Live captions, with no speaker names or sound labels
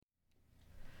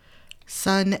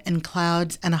Sun and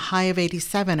clouds and a high of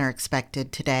 87 are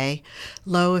expected today,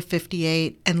 low of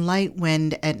 58 and light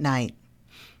wind at night.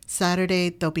 Saturday,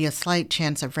 there'll be a slight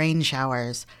chance of rain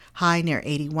showers, high near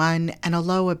 81 and a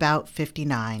low about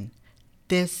 59.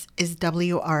 This is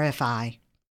WRFI.